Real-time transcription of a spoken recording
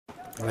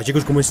Hola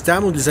chicos, ¿cómo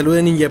estamos? Les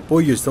saluda Ninja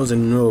Pollo. Estamos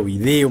en un nuevo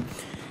video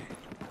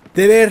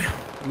de ver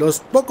los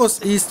pocos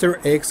easter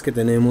eggs que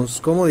tenemos,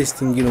 cómo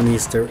distinguir un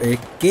easter egg,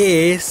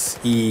 qué es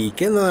y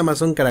qué nada más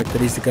son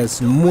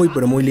características muy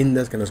pero muy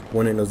lindas que nos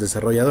ponen los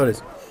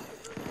desarrolladores.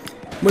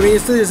 Muy bien,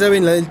 ustedes ya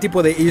saben el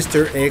tipo de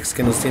easter eggs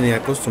que nos tiene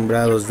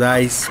acostumbrados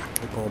DICE,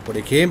 como por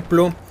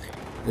ejemplo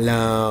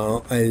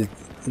el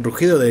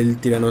rugido del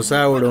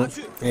tiranosaurio,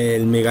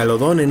 el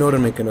megalodón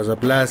enorme que nos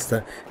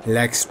aplasta,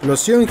 la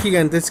explosión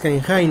gigantesca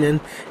en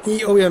Hainan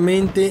y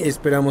obviamente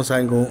esperamos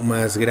algo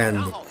más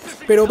grande.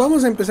 Pero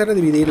vamos a empezar a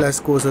dividir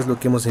las cosas, lo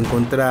que hemos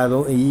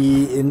encontrado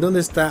y en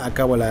dónde está a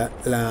cabo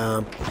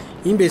la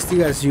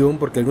investigación,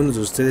 porque algunos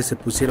de ustedes se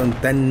pusieron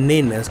tan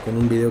nenas con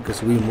un video que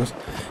subimos,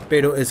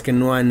 pero es que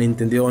no han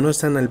entendido o no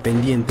están al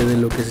pendiente de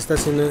lo que se está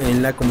haciendo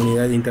en la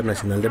comunidad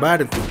internacional de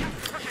parte.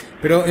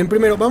 Pero en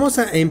primero vamos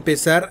a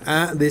empezar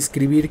a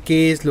describir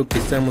qué es lo que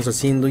estamos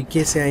haciendo y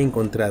qué se ha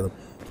encontrado.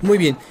 Muy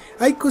bien,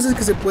 hay cosas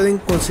que se pueden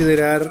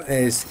considerar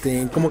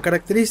como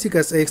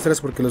características extras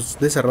porque los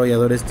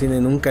desarrolladores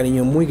tienen un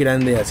cariño muy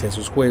grande hacia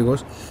sus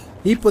juegos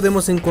y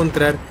podemos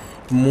encontrar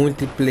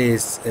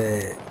múltiples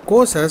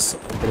cosas.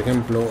 Por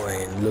ejemplo,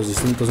 en los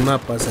distintos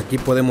mapas aquí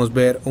podemos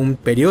ver un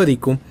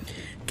periódico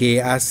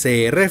que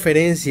hace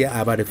referencia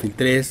a Battlefield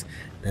 3.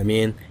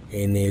 También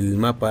en el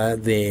mapa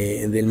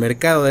del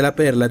mercado de la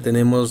perla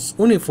tenemos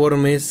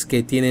uniformes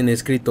que tienen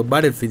escrito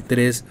Battlefield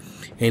 3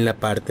 en la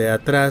parte de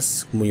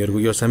atrás, muy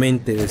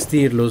orgullosamente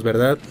vestirlos,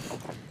 ¿verdad?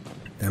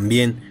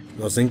 También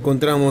nos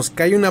encontramos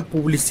que hay una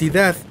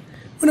publicidad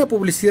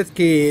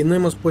que no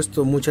hemos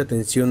puesto mucha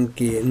atención,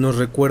 que nos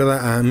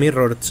recuerda a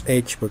Mirror's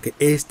Edge, porque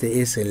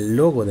este es el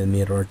logo de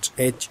Mirror's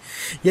Edge.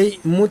 Y hay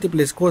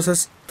múltiples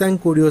cosas tan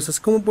curiosas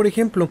como por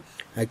ejemplo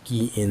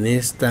aquí en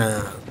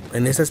esta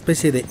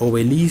especie de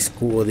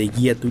obelisco o de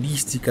guía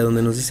turística,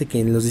 donde nos dice que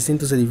en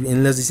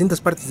las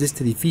distintas partes de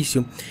este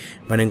edificio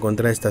van a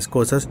encontrar estas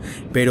cosas.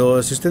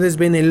 Pero si ustedes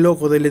ven el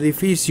logo del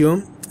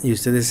edificio y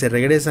ustedes se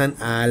regresan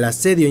al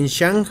asedio en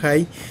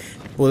Shanghai,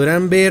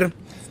 podrán ver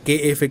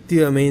que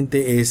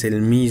efectivamente es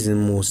el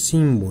mismo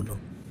símbolo.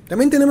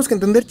 También tenemos que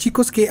entender,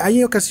 chicos, que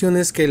hay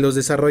ocasiones que los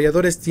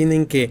desarrolladores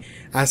tienen que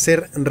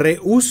hacer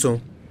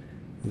reuso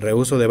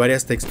de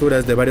varias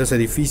texturas de varios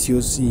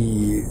edificios,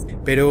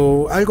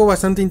 pero algo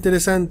bastante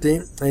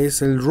interesante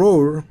es el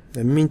roar. A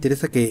mí me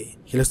interesa que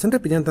lo estén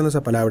repitiendo tanto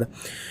esa palabra.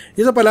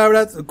 Y esa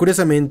palabra,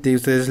 curiosamente,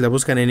 ustedes la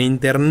buscan en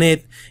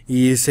internet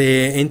y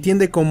se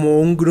entiende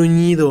como un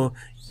gruñido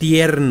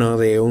tierno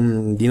de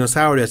un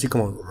dinosaurio, así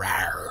como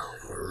rar.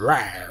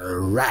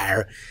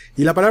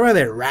 Y la palabra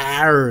de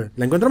rar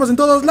la encontramos en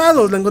todos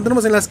lados, la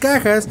encontramos en las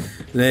cajas,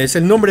 es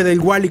el nombre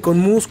del Wally con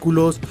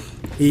músculos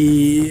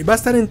y va a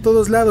estar en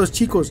todos lados,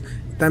 chicos.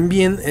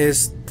 También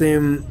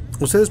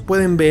ustedes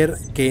pueden ver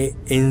que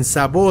en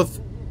Sabot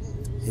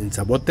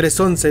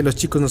 311 los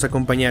chicos nos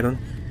acompañaron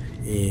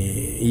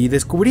y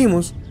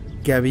descubrimos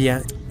que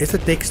había este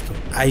texto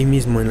ahí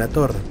mismo en la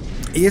torre.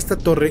 Y esta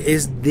torre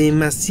es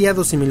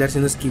demasiado similar, si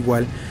no es que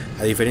igual,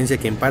 a diferencia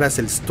que en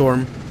Paracel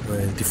Storm,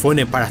 el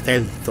tifone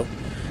Paracelso,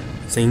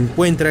 se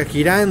encuentra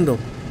girando.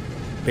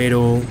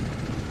 Pero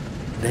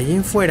de ahí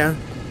en fuera,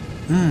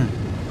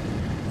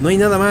 no hay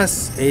nada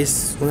más.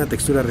 Es una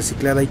textura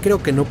reciclada y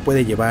creo que no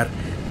puede llevar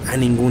a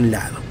ningún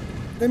lado.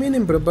 También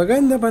en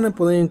propaganda van a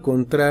poder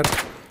encontrar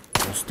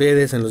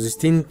ustedes en los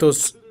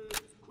distintos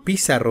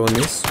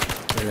pizarrones,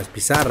 en las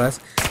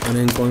pizarras, van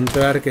a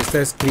encontrar que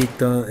está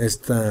escrito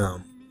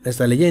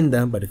esta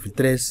leyenda, Battlefield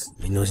 3,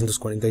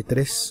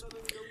 1943.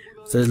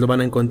 Ustedes lo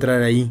van a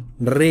encontrar ahí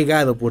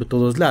regado por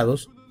todos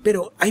lados.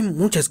 Pero hay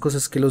muchas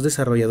cosas que los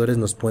desarrolladores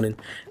nos ponen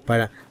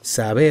para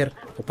saber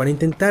o para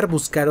intentar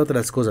buscar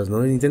otras cosas,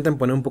 ¿no? Intentan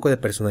poner un poco de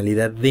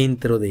personalidad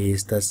dentro de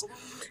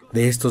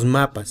estos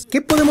mapas.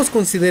 ¿Qué podemos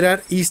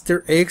considerar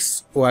easter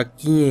eggs? O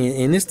aquí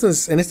en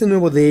este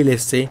nuevo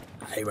DLC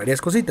hay varias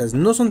cositas.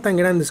 No son tan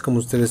grandes como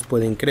ustedes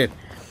pueden creer.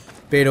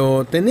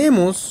 Pero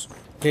tenemos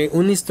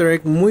un easter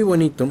egg muy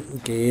bonito,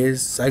 que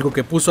es algo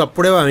que puso a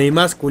prueba mi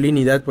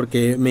masculinidad,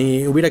 porque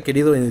me hubiera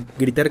querido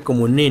gritar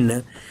como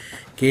nena,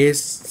 que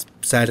es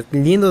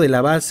saliendo de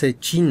la base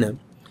china.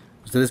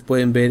 Ustedes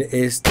pueden ver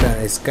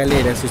esta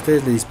escalera. Si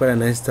ustedes le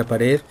disparan a esta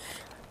pared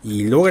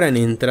y logran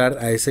entrar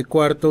a ese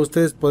cuarto,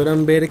 ustedes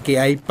podrán ver que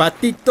hay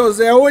patitos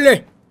de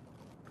hule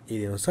y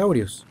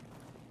dinosaurios.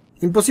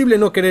 Imposible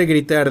no querer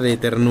gritar de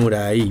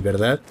ternura ahí,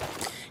 ¿verdad?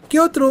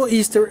 ¿Qué otro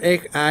easter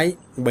egg hay?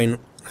 Bueno,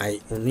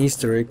 hay un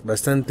easter egg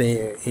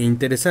bastante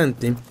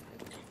interesante,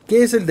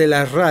 que es el de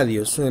las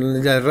radios.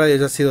 Las radios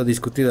ya ha sido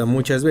discutida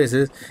muchas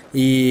veces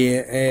y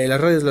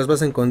las radios las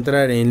vas a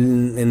encontrar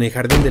en el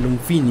jardín del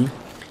Unfini.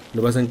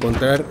 Lo vas a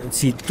encontrar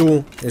si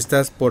tú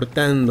estás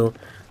portando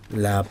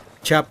la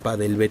chapa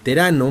del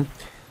veterano.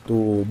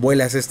 Tú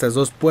vuelas estas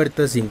dos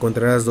puertas y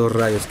encontrarás dos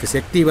radios que, si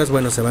activas,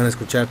 bueno, se van a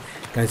escuchar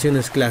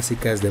canciones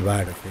clásicas de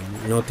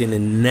Battlefield. No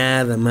tienen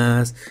nada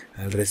más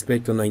al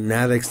respecto, no hay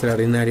nada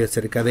extraordinario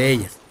acerca de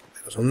ellas.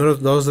 Pero son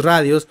los dos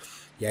radios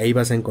y ahí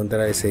vas a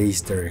encontrar ese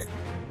easter egg.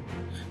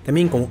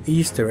 también como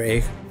easter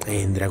egg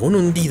en Dragón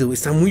Hundido.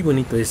 Está muy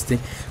bonito este,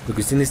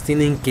 porque ustedes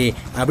tienen que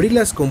abrir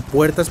las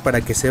compuertas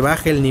para que se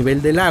baje el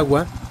nivel del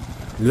agua,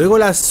 luego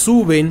las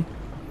suben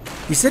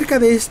y cerca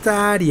de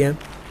esta área,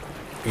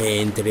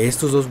 entre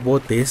estos dos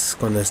botes,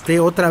 cuando esté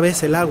otra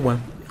vez el agua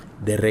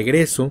de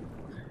regreso,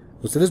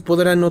 ustedes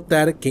podrán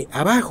notar que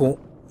abajo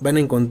van a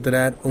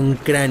encontrar un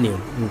cráneo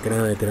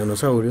de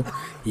tiranosaurio.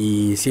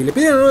 Y si le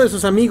piden a uno de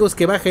sus amigos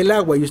que baje el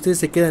agua y ustedes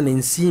se quedan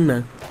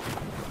encima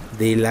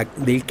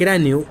del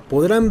cráneo,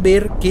 podrán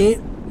ver que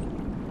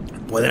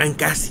podrán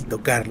casi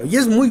tocarlo. Y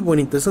es muy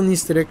bonito, es un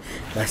easter egg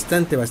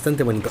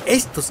bastante bonito.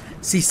 Estos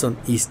sí son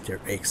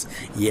easter eggs.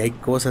 Y hay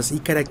cosas y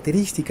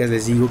características,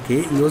 les digo,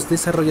 que los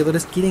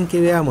desarrolladores quieren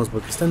que veamos,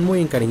 porque están muy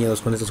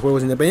encariñados con estos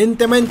juegos,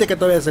 independientemente que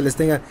todavía se les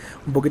tenga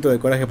un poquito de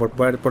coraje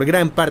por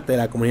gran parte de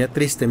la comunidad,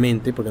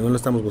 tristemente, porque no lo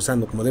estamos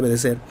gozando como debe de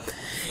ser.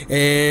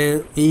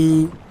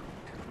 Y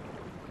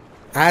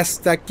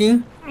hasta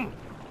aquí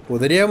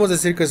podríamos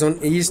decir que son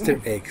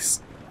easter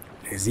eggs.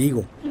 Les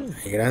digo,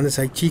 hay grandes,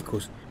 hay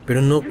chicos,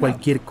 pero no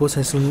cualquier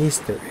cosa es un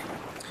easter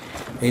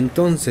egg.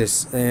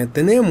 Entonces,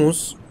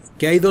 tenemos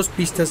que hay dos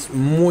pistas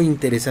muy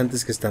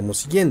interesantes que estamos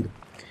siguiendo.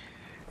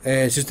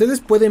 Si ustedes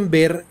pueden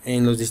ver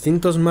en los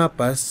distintos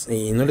mapas,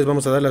 y no les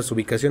vamos a dar las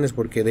ubicaciones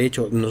porque de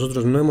hecho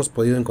nosotros no hemos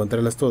podido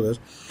encontrarlas todas,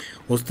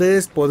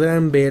 ustedes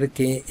podrán ver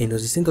que en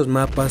los distintos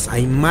mapas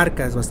hay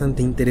marcas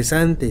bastante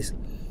interesantes.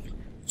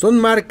 Son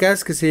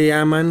marcas que se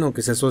llaman o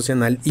que se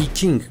asocian al I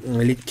Ching.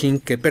 El I Ching,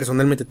 que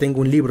personalmente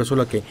tengo un libro,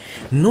 solo que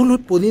no lo he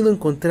podido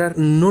encontrar,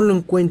 no lo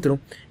encuentro,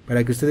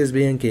 para que ustedes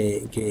vean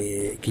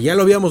que ya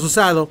lo habíamos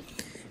usado.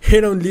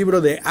 Era un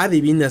libro de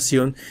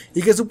adivinación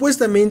y que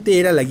supuestamente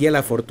era la guía a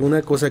la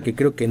fortuna, cosa que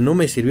creo que no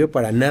me sirvió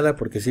para nada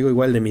porque sigo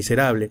igual de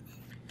miserable.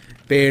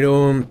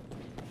 Pero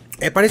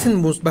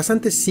aparecen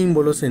bastantes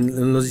símbolos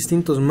en los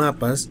distintos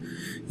mapas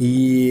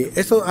y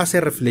esto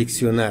hace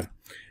reflexionar.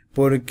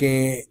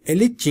 Porque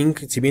el I Ching,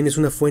 si bien es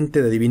una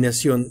fuente de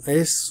adivinación,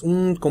 es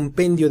un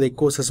compendio de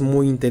cosas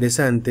muy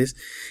interesantes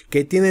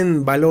que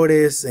tienen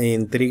valores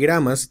en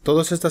trigramas.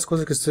 Todas estas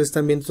cosas que ustedes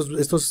están viendo,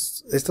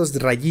 estas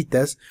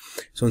rayitas,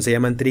 se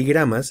llaman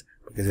trigramas,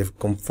 porque se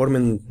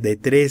conforman de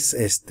tres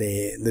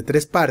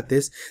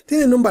partes.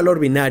 Tienen un valor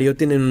binario,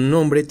 tienen un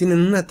nombre,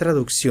 tienen una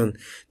traducción,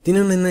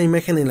 tienen una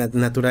imagen en la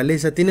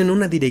naturaleza, tienen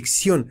una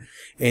dirección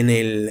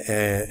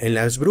en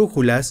las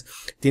brújulas,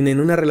 tienen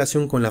una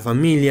relación con la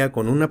familia,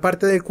 con una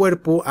parte del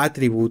cuerpo,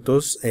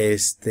 atributos,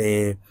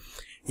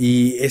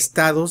 y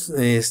estados,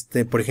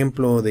 por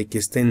ejemplo, de que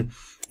estén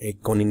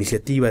con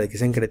iniciativa, de que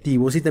sean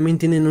creativos, y también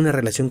tienen una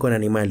relación con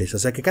animales. O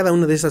sea que cada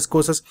una de esas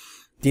cosas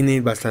tiene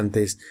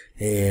bastantes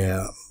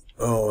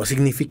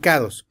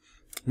significados.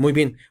 Muy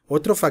bien,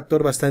 otro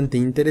factor bastante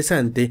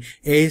interesante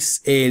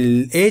es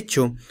el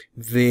hecho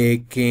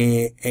de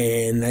que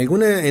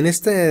en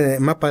este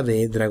mapa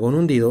de Dragón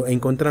Hundido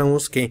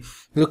encontramos que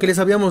lo que les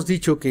habíamos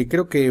dicho, que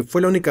creo que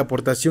fue la única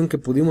aportación que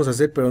pudimos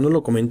hacer, pero no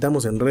lo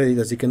comentamos en Reddit,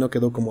 así que no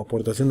quedó como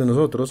aportación de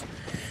nosotros,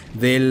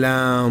 de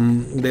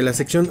la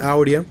sección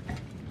áurea,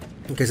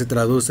 que se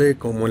traduce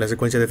como la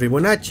secuencia de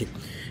Fibonacci.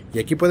 Y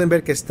aquí pueden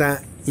ver que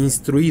está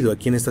instruido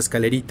aquí en esta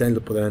escalerita,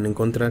 lo podrán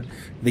encontrar,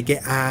 de que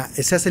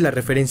se hace la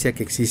referencia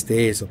que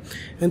existe eso.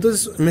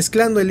 Entonces,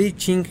 mezclando el I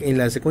Ching en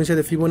la secuencia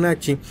de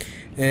Fibonacci,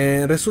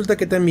 resulta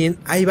que también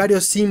hay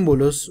varios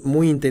símbolos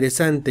muy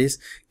interesantes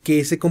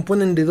que se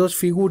componen de dos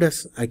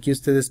figuras. Aquí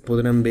ustedes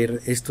podrán ver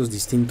estos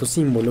distintos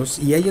símbolos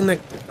y hay una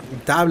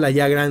tabla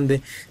ya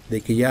grande de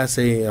que ya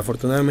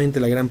afortunadamente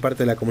la gran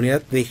parte de la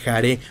comunidad.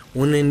 Dejaré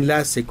un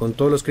enlace con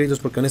todos los créditos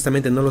porque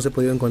honestamente no los he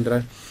podido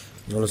encontrar.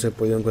 No los he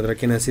podido encontrar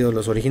quién han sido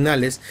los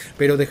originales,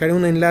 pero dejaré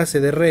un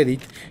enlace de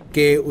Reddit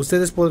que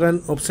ustedes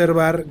podrán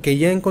observar que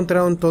ya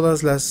encontraron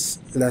todas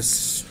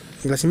las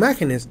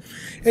imágenes.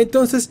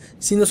 Entonces,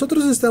 si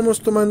nosotros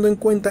estamos tomando en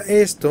cuenta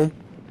esto,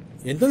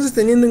 entonces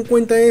teniendo en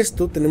cuenta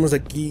esto, tenemos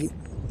aquí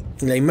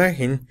la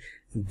imagen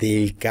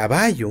del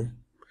caballo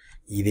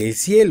y del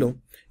cielo.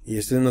 Y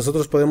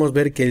nosotros podemos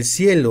ver que el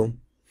cielo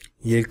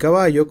y el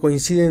caballo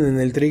coinciden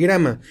en el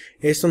trigrama.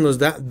 Esto nos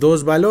da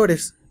dos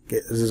valores,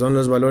 que son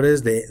los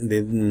valores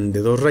de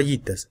dos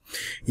rayitas.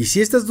 Y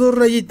si estas dos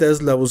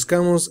rayitas la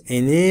buscamos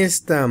en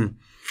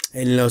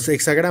los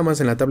hexagramas,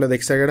 en la tabla de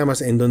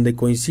hexagramas, en donde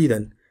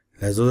coincidan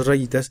las dos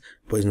rayitas,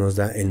 pues nos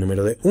da el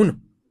número de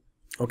 1.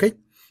 ¿Ok?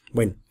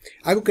 Bueno,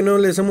 algo que no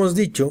les hemos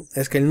dicho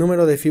es que el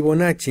número de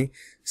Fibonacci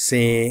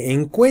se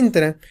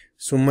encuentra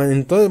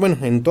en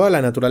toda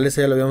la naturaleza,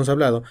 ya lo habíamos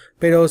hablado,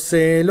 pero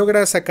se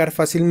logra sacar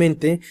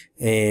fácilmente.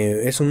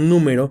 Es un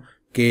número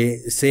que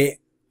se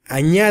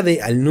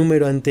añade al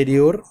número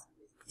anterior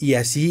y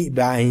así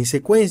va en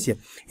secuencia.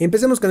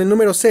 Empecemos con el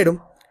número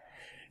 0,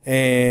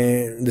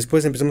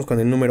 después empecemos con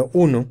el número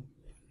 1,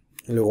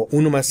 luego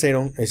 1 más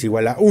 0 es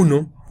igual a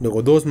 1,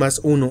 luego 2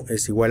 más 1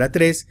 es igual a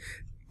 3,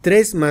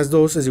 3 más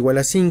 2 es igual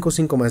a 5,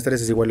 5 más 3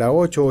 es igual a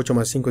 8, 8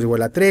 más 5 es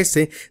igual a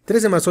 13,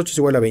 13 más 8 es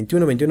igual a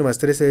 21, 21 más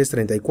 13 es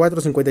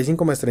 34,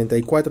 55 más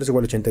 34 es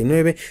igual a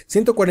 89,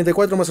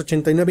 144 más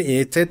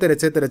 89, etcétera,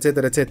 etcétera,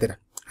 etcétera,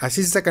 etcétera.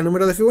 Así se saca el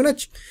número de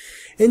Fibonacci.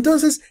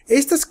 Entonces,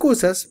 estas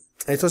cosas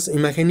estas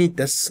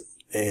imagenitas,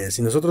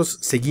 si nosotros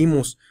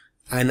seguimos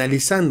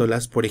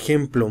analizándolas, por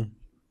ejemplo,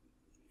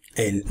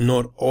 el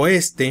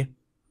noroeste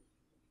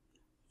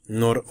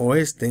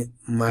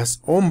más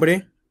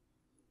hombre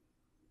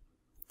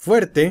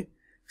fuerte,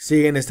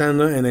 siguen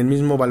estando en el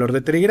mismo valor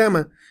de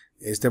trigrama.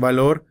 Este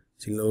valor,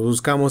 si lo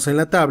buscamos en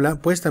la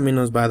tabla, pues también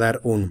nos va a dar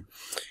 1.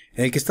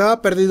 El que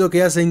estaba perdido, que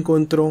ya se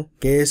encontró,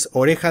 que es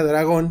oreja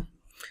dragón.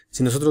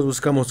 Si nosotros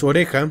buscamos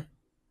oreja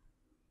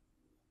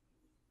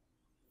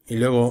y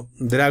luego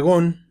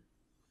dragón,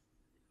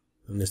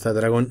 ¿dónde está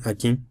dragón?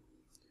 Aquí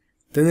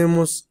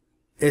tenemos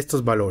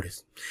estos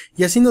valores.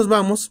 Y así nos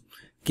vamos,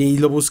 que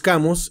lo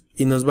buscamos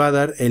y nos va a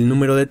dar el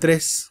número de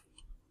 3.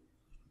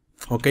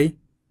 ¿Ok?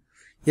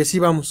 Y así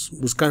vamos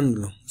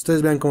buscándolo.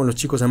 Ustedes vean cómo los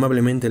chicos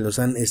amablemente los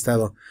han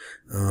estado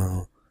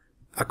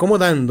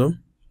acomodando.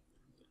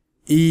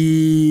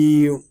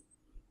 Y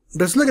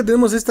resulta que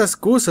tenemos estas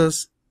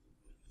cosas.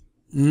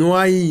 No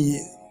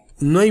hay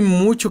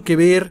mucho que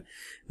ver.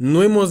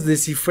 No hemos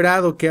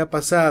descifrado qué ha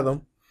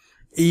pasado.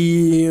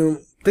 Y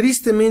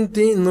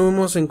tristemente no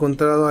hemos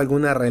encontrado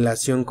alguna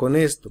relación con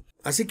esto.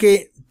 Así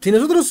que si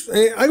nosotros,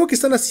 algo que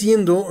están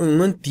haciendo,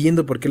 no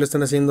entiendo por qué lo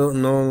están haciendo,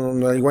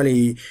 no igual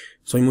y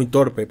soy muy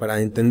torpe para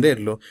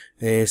entenderlo.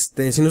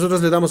 Si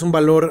nosotros le damos un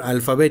valor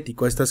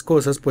alfabético a estas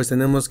cosas, pues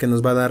tenemos que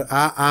nos va a dar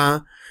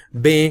A,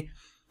 B,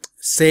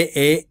 C,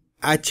 E,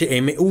 H,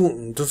 M, U.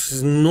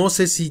 Entonces no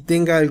sé si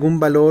tenga algún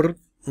valor,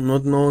 no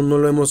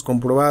lo hemos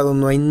comprobado,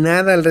 no hay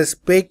nada al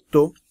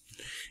respecto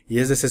y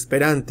es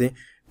desesperante.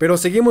 Pero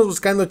seguimos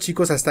buscando,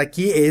 chicos, hasta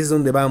aquí es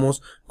donde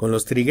vamos con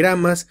los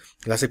trigramas,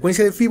 la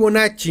secuencia de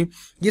Fibonacci,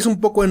 y es un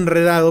poco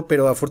enredado,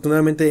 pero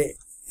afortunadamente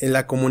en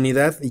la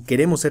comunidad, y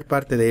queremos ser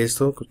parte de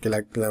esto, porque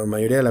la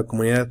mayoría de la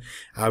comunidad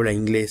habla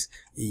inglés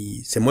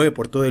y se mueve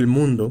por todo el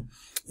mundo,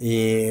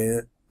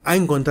 ha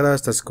encontrado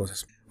estas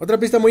cosas. Otra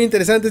pista muy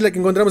interesante es la que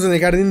encontramos en el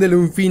jardín de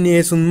Lunfini.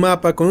 Es un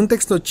mapa con un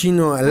texto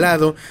chino al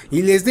lado.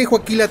 Y les dejo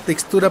aquí la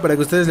textura para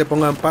que ustedes le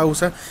pongan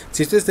pausa.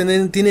 Si ustedes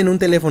tienen un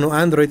teléfono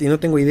Android y no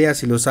tengo idea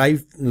si los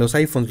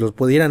iPhones los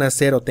pudieran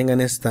hacer o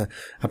tengan esta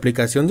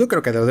aplicación, yo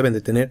creo que lo deben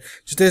de tener.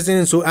 Si ustedes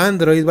tienen su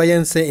Android,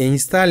 váyanse e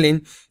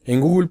instalen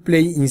en Google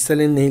Play,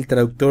 instalen el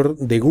traductor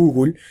de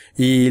Google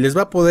y les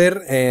va a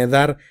poder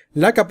dar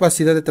la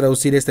capacidad de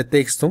traducir este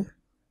texto.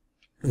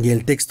 Y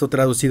el texto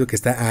traducido que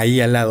está ahí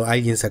al lado,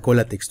 alguien sacó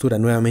la textura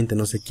nuevamente,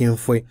 no sé quién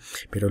fue,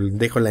 pero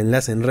dejo el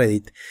enlace en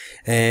Reddit.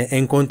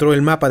 Encontró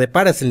el mapa de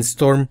Paracel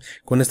Storm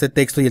con este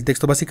texto y el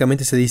texto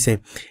básicamente se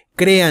dice: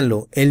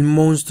 créanlo, el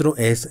monstruo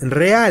es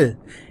real.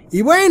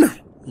 Y bueno,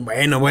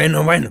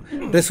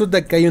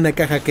 resulta que hay una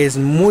caja que es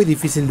muy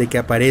difícil de que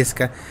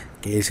aparezca,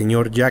 que el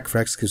señor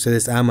Jackfrax, que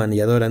ustedes aman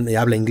y adoran, y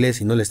habla inglés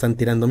y no le están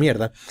tirando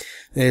mierda,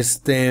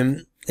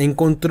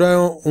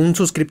 encontró un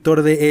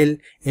suscriptor de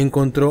él,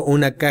 encontró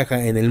una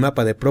caja en el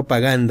mapa de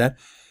propaganda,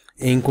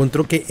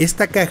 encontró que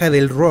esta caja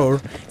del Roar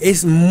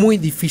es muy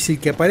difícil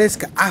que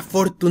aparezca.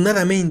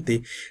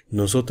 Afortunadamente,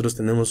 nosotros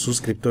tenemos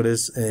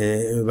suscriptores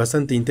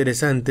bastante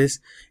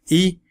interesantes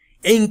y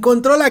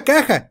encontró la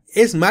caja.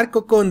 Es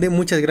Marco Conde.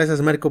 Muchas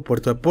gracias, Marco,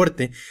 por tu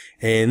aporte.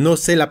 No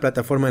sé la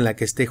plataforma en la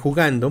que esté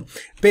jugando,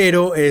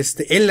 pero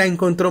él la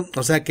encontró,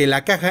 o sea que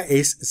la caja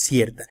es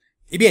cierta.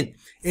 Y bien,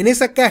 en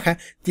esa caja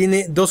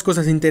tiene dos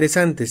cosas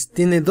interesantes.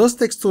 Tiene dos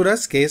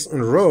texturas, que es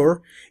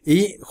Roar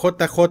y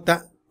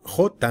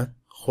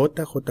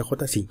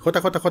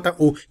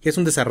JJJU, que es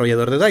un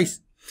desarrollador de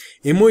DICE.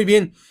 Y muy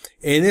bien,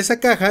 en esa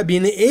caja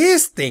viene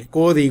este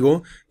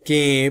código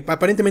que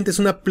aparentemente es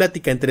una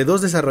plática entre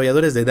dos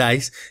desarrolladores de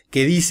DICE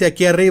que dice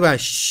aquí arriba: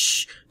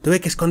 shh,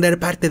 tuve que esconder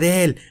parte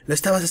de él, lo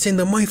estabas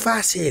haciendo muy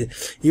fácil.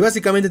 Y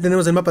básicamente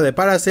tenemos el mapa de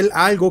Paracel,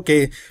 algo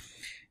que,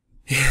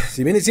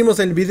 si bien hicimos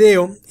el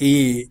video,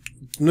 y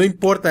no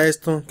importa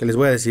esto que les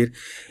voy a decir,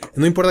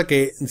 no importa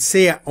que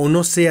sea o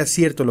no sea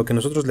cierto lo que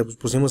nosotros le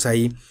pusimos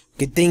ahí,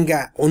 que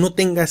tenga o no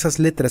tenga esas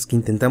letras que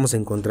intentamos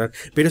encontrar,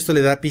 pero esto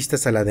le da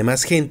pistas a la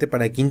demás gente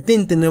para que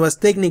intenten nuevas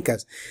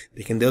técnicas.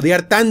 Dejen de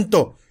odiar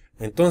tanto.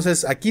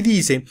 Entonces aquí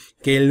dice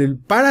que el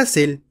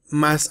Paracel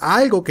más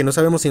algo que no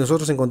sabemos si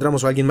nosotros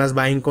encontramos o alguien más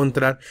va a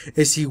encontrar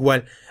es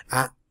igual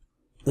a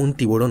un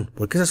tiburón,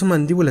 porque esas son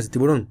mandíbulas de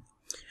tiburón.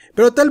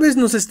 Pero tal vez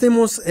nos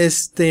estemos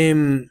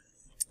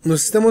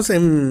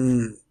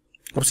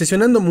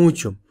obsesionando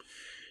mucho,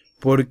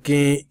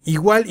 porque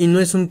igual y no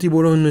es un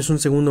tiburón, no es un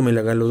segundo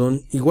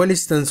megalodón, igual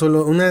es tan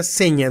solo una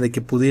seña de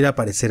que pudiera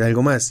aparecer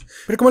algo más.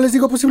 Pero como les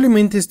digo,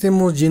 posiblemente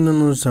estemos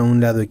yéndonos a un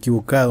lado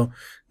equivocado,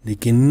 de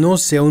que no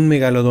sea un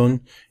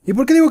megalodón. ¿Y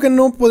por qué digo que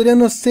no podría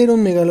no ser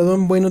un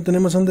megalodón? Bueno,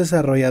 tenemos a un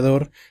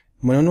desarrollador,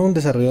 bueno, no un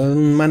desarrollador,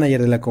 un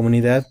manager de la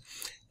comunidad,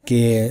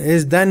 que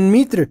es Dan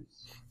Mitre.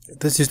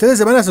 Entonces, si ustedes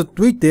se van a su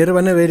Twitter,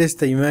 van a ver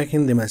esta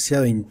imagen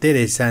demasiado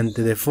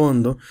interesante de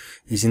fondo.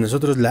 Y si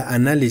nosotros la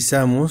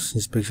analizamos,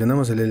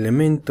 inspeccionamos el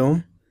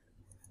elemento,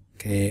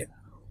 que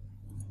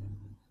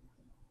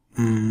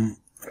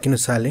aquí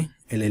nos sale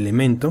el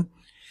elemento.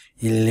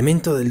 Y el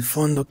elemento del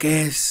fondo,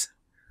 ¿qué es?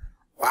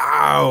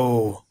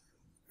 ¡Wow!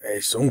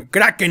 Es un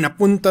Kraken a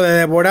punto de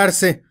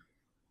devorarse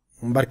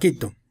un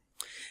barquito.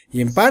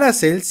 Y en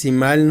Paracel, si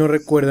mal no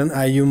recuerdan,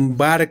 hay un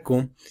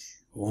barco,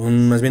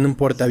 más bien un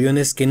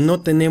portaaviones que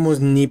no tenemos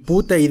ni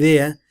puta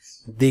idea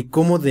de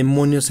cómo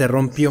demonios se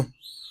rompió.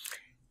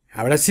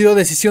 ¿Habrá sido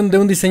decisión de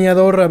un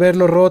diseñador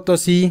haberlo roto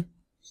así?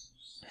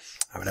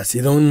 ¿Habrá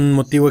sido un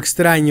motivo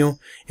extraño?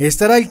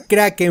 ¿Estará el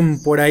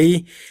Kraken por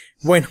ahí?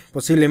 Bueno,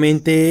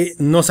 posiblemente,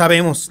 no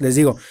sabemos, les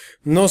digo.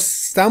 No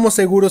estamos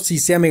seguros si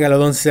sea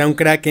Megalodón, si sea un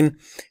Kraken.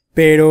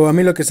 Pero a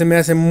mí lo que se me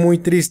hace muy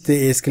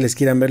triste es que les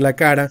quieran ver la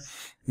cara.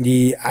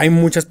 Y hay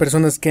muchas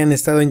personas que han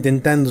estado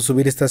intentando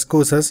subir estas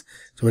cosas,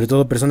 sobre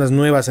todo personas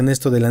nuevas en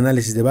esto del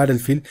análisis de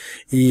Battlefield.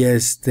 Y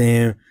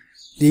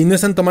no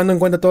están tomando en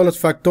cuenta todos los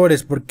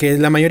factores, porque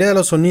la mayoría de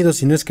los sonidos,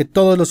 si no es que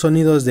todos los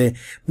sonidos de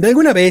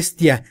alguna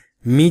bestia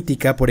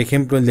mítica, por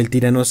ejemplo el del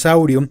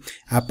tiranosaurio,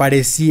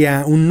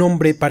 aparecía un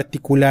nombre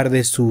particular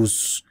de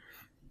sus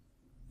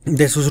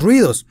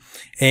ruidos.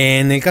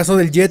 En el caso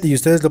del Yeti, y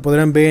ustedes lo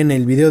podrán ver en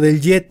el video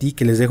del Yeti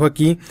que les dejo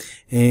aquí,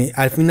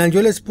 al final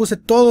yo les puse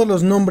todos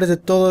los nombres de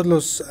todos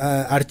los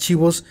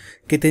archivos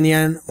que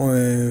tenían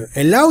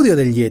el audio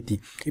del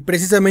Yeti, y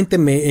precisamente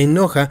me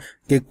enoja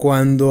que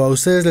cuando a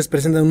ustedes les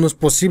presentan unos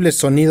posibles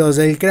sonidos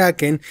del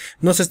Kraken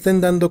no se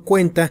estén dando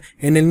cuenta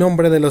en el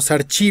nombre de los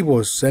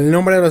archivos. El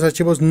nombre de los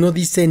archivos no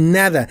dice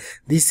nada,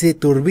 dice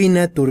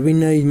turbina,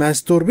 turbina y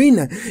más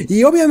turbina,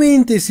 y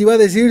obviamente si va a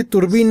decir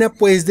turbina,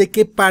 pues de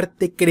qué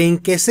parte creen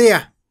que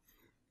sea.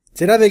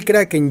 Será del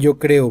Kraken, yo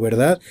creo,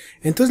 ¿verdad?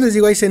 Entonces les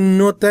digo, ahí se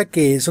nota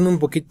que son un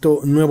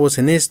poquito nuevos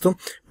en esto,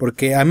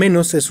 porque a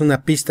menos es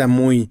una pista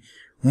muy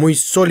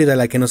sólida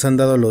la que nos han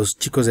dado los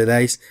chicos de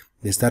DICE,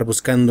 de estar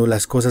buscando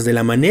las cosas de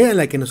la manera en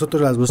la que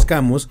nosotros las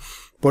buscamos,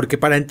 porque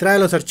para entrar a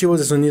los archivos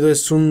de sonido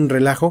es un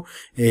relajo.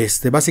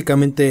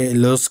 Básicamente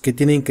los que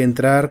tienen que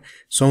entrar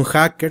son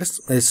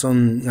hackers,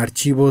 son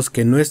archivos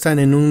que no están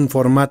en un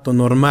formato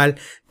normal,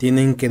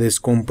 tienen que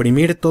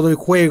descomprimir todo el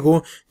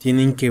juego,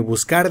 tienen que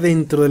buscar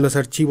dentro de los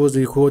archivos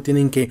del juego,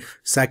 tienen que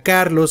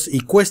sacarlos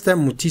y cuesta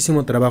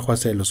muchísimo trabajo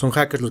hacerlo. Son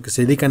hackers los que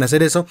se dedican a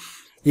hacer eso.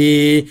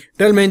 Y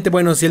realmente,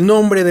 bueno, si el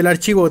nombre del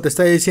archivo te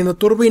está diciendo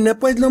turbina,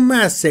 pues lo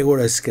más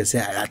seguro es que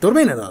sea la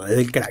turbina, no,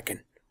 del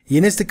Kraken. Y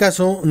en este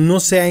caso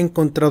no se ha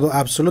encontrado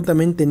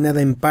absolutamente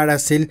nada en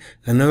Paracel.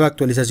 La nueva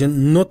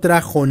actualización no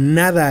trajo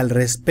nada al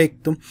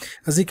respecto,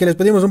 así que les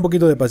pedimos un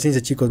poquito de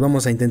paciencia, chicos.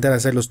 Vamos a intentar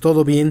hacerlos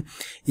todo bien.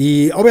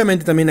 Y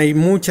obviamente también hay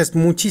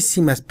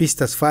muchísimas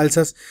pistas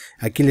falsas.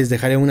 Aquí les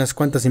dejaré unas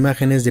cuantas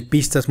imágenes de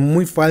pistas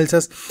muy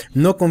falsas.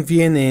 No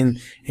confíen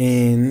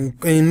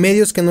en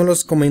medios que no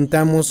los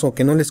comentamos o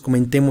que no les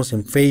comentemos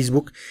en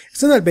Facebook.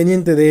 Estén al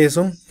pendiente de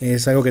eso.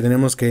 Es algo que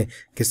tenemos que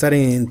estar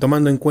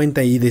tomando en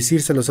cuenta y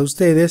decírselos a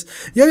ustedes.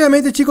 Y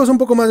obviamente, chicos, un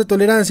poco más de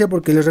tolerancia,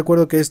 porque les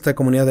recuerdo que esta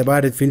comunidad de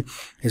Battlefield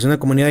es una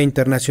comunidad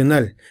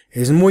internacional.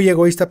 Es muy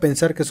egoísta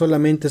pensar que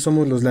solamente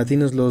somos los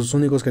latinos los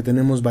únicos que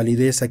tenemos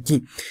validez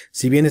aquí.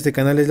 Si bien este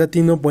canal es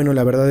latino, bueno,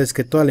 la verdad es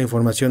que toda la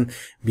información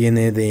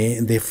viene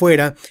de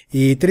fuera,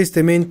 y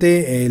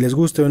tristemente, les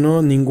guste o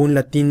no, ningún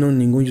latino,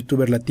 ningún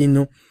youtuber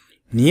latino,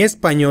 ni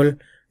español,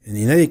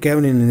 ni nadie que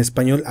hable en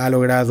español ha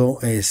logrado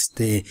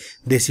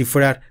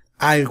descifrar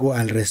algo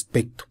al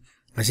respecto.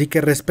 Así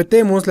que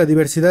respetemos la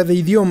diversidad de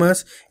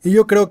idiomas, y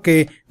yo creo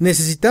que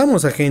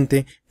necesitamos a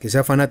gente que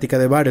sea fanática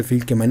de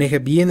Battlefield, que maneje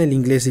bien el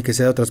inglés y que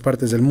sea de otras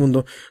partes del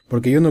mundo,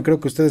 porque yo no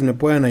creo que ustedes me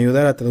puedan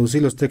ayudar a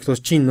traducir los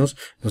textos chinos,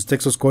 los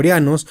textos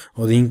coreanos,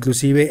 o de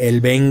inclusive el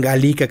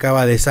bengalí que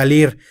acaba de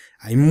salir.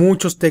 Hay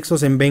muchos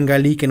textos en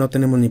bengalí que no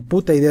tenemos ni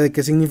puta idea de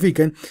qué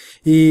significan,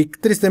 y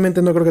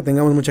tristemente no creo que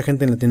tengamos mucha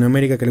gente en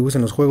Latinoamérica que le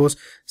gusten los juegos,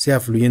 sea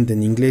fluente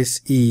en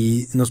inglés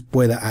y nos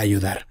pueda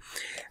ayudar.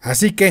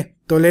 Así que,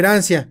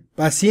 tolerancia,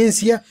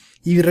 paciencia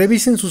y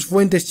revisen sus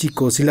fuentes,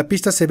 chicos. Si la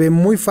pista se ve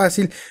muy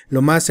fácil,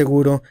 lo más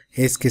seguro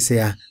es que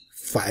sea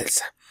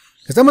falsa.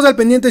 Estamos al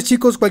pendiente,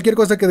 chicos. Cualquier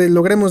cosa que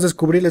logremos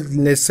descubrir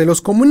se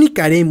los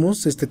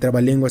comunicaremos. Este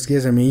trabalenguas que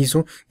ya se me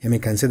hizo, ya me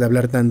cansé de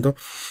hablar tanto.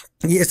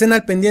 Y estén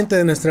al pendiente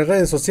de nuestras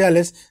redes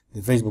sociales,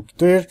 de Facebook y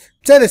Twitter.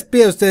 Se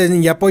despide de ustedes,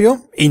 Ninja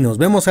Pollo, y nos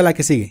vemos a la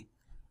que sigue.